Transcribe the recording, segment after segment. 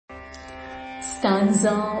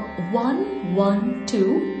Stanza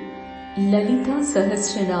 112, Lalita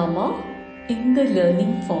Sahasranama in the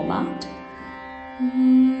learning format.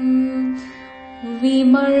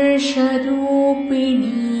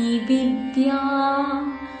 Vimarsharupini Vidya,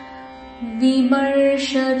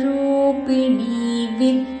 Vimarsharupini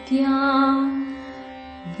Vidya,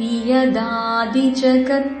 Viyadadi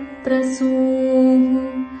Jagat Prasuh,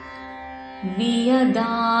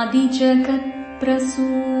 Viyadadi Jagat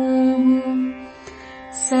Prasuh,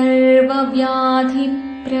 Sarvavyadhi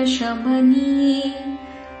Prashamani,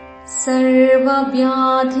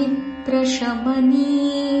 Sarvavyadhi Prashamani,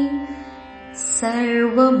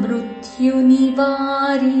 Sarvamrutyu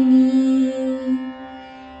Nivarini,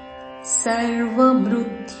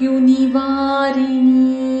 Sarvamrutyu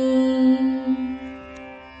Nivarini.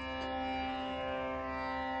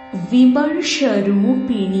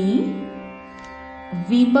 Vimarsharupini,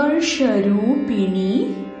 Vimarsharupini,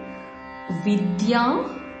 Vidya,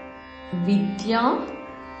 Vidya,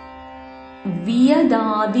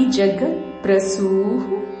 Viyadadi Jagat Prasuh,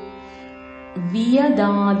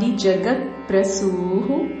 Viyadadi Jagat Prasuh,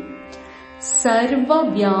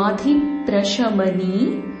 Sarvavyadhi Prashamani,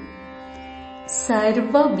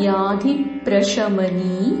 Sarvavyadhi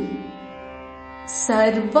Prashamani,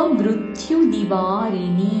 Sarvamrutyu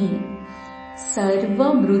Nivarini,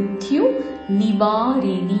 Sarvamrutyu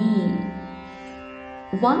Nivarini.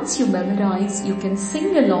 Once you memorize, you can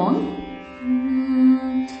sing along.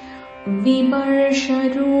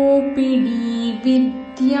 Vimarsharupini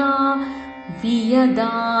Vidya,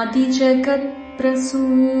 Viyadadi Jagat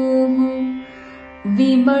Prasuh,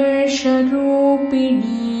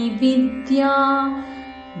 Vimarsharupini Vidya,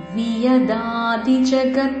 Viyadadi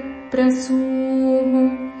Jagat Prasuh,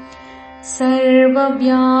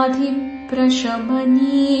 Sarvavyadhi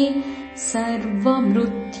Prashamani,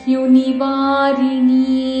 Sarvamrutyu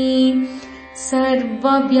Nivarini,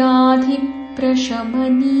 Sarvavyadhi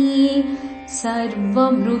Prashamani,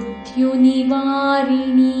 Sarvamrutyu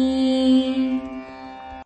Nivarini.